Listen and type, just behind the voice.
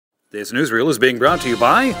This newsreel is being brought to you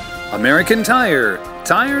by American Tire,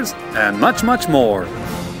 tires, and much, much more.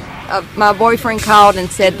 My boyfriend called and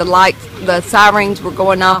said the sirens were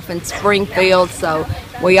going off in Springfield, so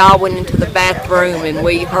we all went into the bathroom and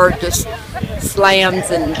we heard just slams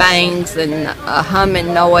and bangs and a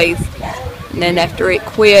humming noise. And then after it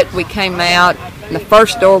quit, we came out, and the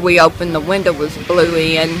first door we opened, the window was blew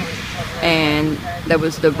in, and there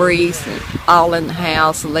was debris all in the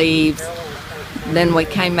house, leaves. Then we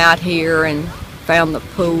came out here and found the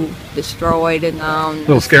pool destroyed and A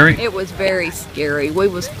little scary? It was very scary. We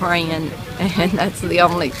was praying, and that's the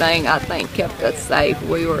only thing I think kept us safe.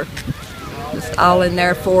 We were just all in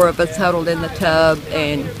there, 4 of us huddled in the tub,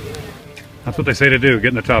 and That's what they say to do, get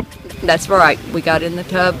in the tub. that's right. We got in the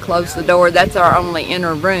tub, closed the door. That's our only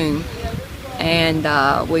inner room.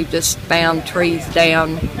 And we just found trees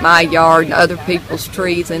down my yard and other people's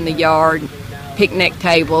trees in the yard, picnic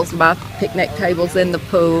tables, my picnic tables in the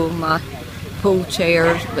pool, my pool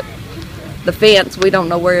chairs. But the fence, we don't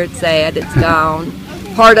know where it's at. It's gone.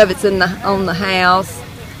 Part of it's on the house.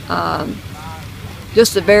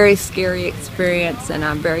 Just a very scary experience, and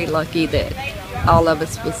I'm very lucky that all of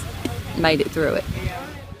us made it through it.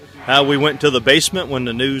 We went to the basement when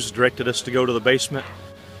the news directed us to go to the basement,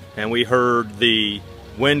 and we heard the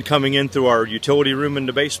wind coming in through our utility room in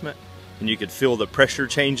the basement, and you could feel the pressure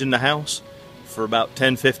change in the house for about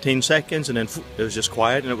 10-15 seconds, and then it was just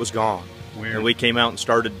quiet and it was gone. Weird. And we came out and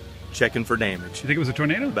started checking for damage. You think it was a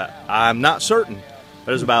tornado? But I'm not certain,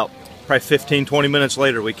 but it was about probably 15-20 minutes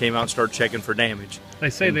later we came out and started checking for damage. They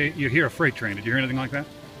say you hear a freight train. Did you hear anything like that?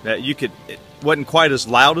 It wasn't quite as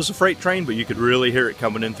loud as a freight train, but you could really hear it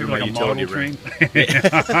coming in through my utility room.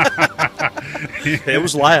 It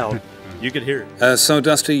was loud. You could hear it. So,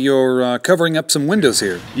 Dusty, you're covering up some windows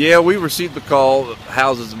here. Yeah, we received the call that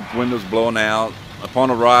houses and windows blowing out.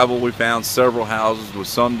 Upon arrival, we found several houses with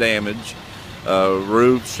some damage,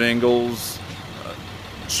 roofs, shingles,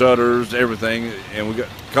 shutters, everything. And we got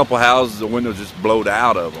a couple houses, the windows just blowed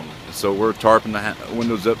out of them. So we're tarping the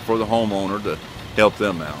windows up for the homeowner to help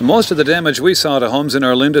them out. Most of the damage we saw to homes in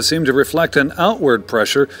Orlinda seemed to reflect an outward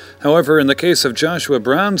pressure. However, in the case of Joshua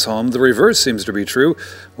Brown's home, the reverse seems to be true,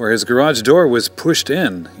 where his garage door was pushed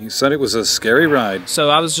in. He said it was a scary ride. So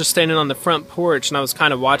I was just standing on the front porch, and I was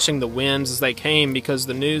kind of watching the winds as they came, because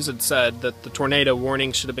the news had said that the tornado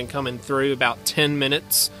warning should have been coming through about 10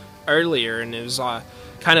 minutes earlier, and it was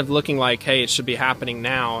kind of looking like, hey, it should be happening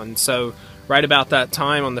now. And so right about that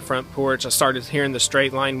time on the front porch, I started hearing the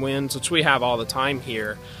straight line winds, which we have all the time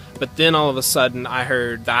here. But then all of a sudden, I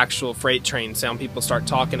heard the actual freight train sound people start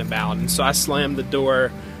talking about. And so I slammed the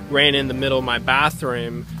door, ran in the middle of my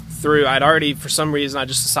bathroom, I'd already, for some reason, I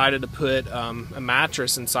just decided to put a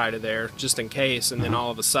mattress inside of there just in case. And then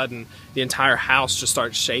all of a sudden, the entire house just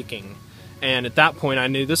started shaking. And at that point, I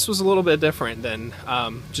knew this was a little bit different than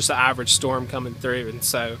just an average storm coming through. And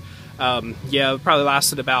so yeah, it probably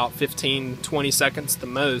lasted about 15-20 seconds the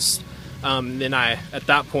most. Then at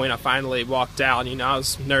that point, I finally walked out. You know,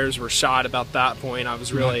 nerves were shot about that point. I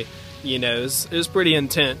was really, you know, it was pretty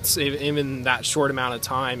intense, even that short amount of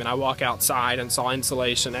time. And I walk outside and saw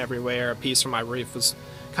insulation everywhere. A piece from my roof was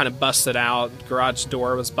kind of busted out. Garage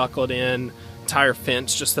door was buckled in. Entire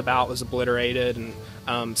fence just about was obliterated,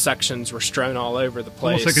 and sections were strewn all over the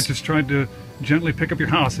place. Almost like it just tried to gently pick up your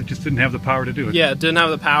house. It just didn't have the power to do it. Yeah, it didn't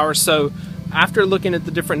have the power. So after looking at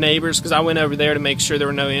the different neighbors, because I went over there to make sure there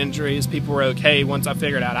were no injuries, people were okay, once I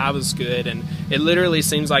figured out I was good. And it literally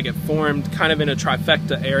seems like it formed kind of in a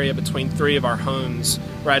trifecta area between 3 of our homes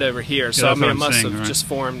right over here. Yeah, so I mean, it must saying, have right? just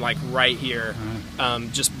formed like right here,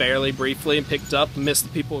 just barely, briefly, and picked up and missed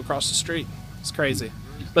the people across the street. It's crazy.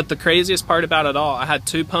 But the craziest part about it all, I had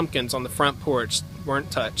 2 pumpkins on the front porch,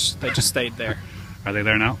 weren't touched. They just stayed there. Are they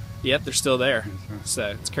there now? Yep, they're still there.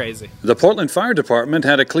 So it's crazy. The Portland Fire Department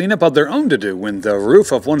had a cleanup of their own to do when the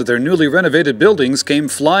roof of one of their newly renovated buildings came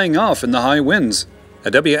flying off in the high winds.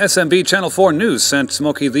 A WSMV Channel 4 News sent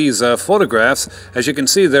Smokey these photographs. As you can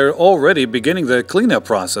see, they're already beginning the cleanup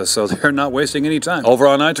process, so they're not wasting any time. Over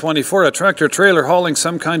on I-24, a tractor-trailer hauling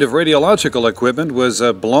some kind of radiological equipment was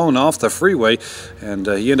blown off the freeway, and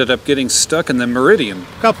he ended up getting stuck in the Meridian.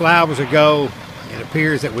 A couple hours ago, it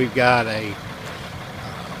appears that we've got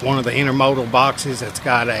one of the intermodal boxes that's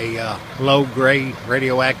got a low-grade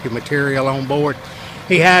radioactive material on board.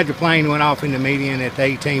 He had the plane went off in the median at the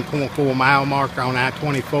 18.4 mile marker on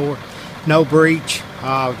I-24. No breach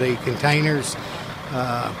of the containers.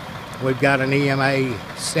 We've got an EMA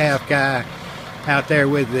staff guy out there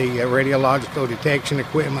with the radiological detection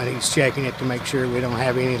equipment. He's checking it to make sure we don't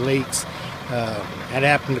have any leaks. That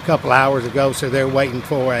happened a couple hours ago, so they're waiting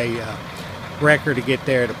for a wrecker to get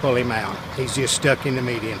there to pull him out. He's just stuck in the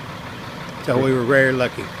median. So we were very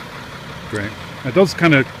lucky. Great. Now, those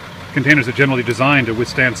kind of containers are generally designed to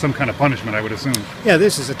withstand some kind of punishment, I would assume. Yeah,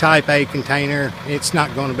 this is a Type A container. It's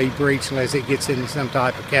not going to be breached unless it gets into some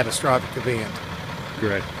type of catastrophic event.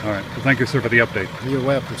 Great. All right. Well, thank you, sir, for the update. You're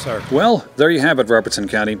welcome, sir. Well, there you have it, Robertson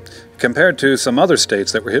County. Compared to some other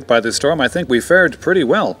states that were hit by this storm, I think we fared pretty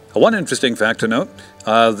well. One interesting fact to note,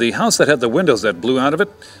 the house that had the windows that blew out of it,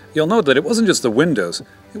 you'll note that it wasn't just the windows,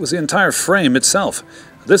 it was the entire frame itself.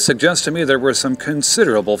 This suggests to me there were some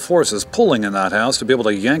considerable forces pulling in that house to be able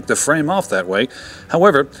to yank the frame off that way.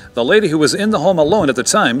 However, the lady who was in the home alone at the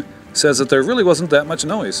time says that there really wasn't that much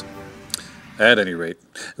noise. At any rate,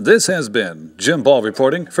 this has been Jim Ball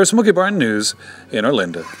reporting for Smoky Barn News in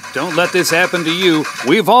Orlinda. Don't let this happen to you.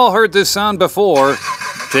 We've all heard this sound before.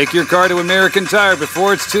 Take your car to American Tire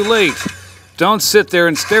before it's too late. Don't sit there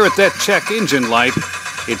and stare at that check engine light.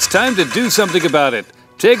 It's time to do something about it.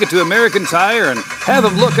 Take it to American Tire and have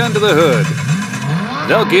them look under the hood.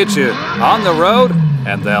 They'll get you on the road,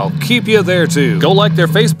 and they'll keep you there too. Go like their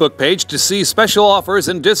Facebook page to see special offers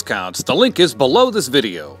and discounts. The link is below this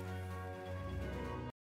video.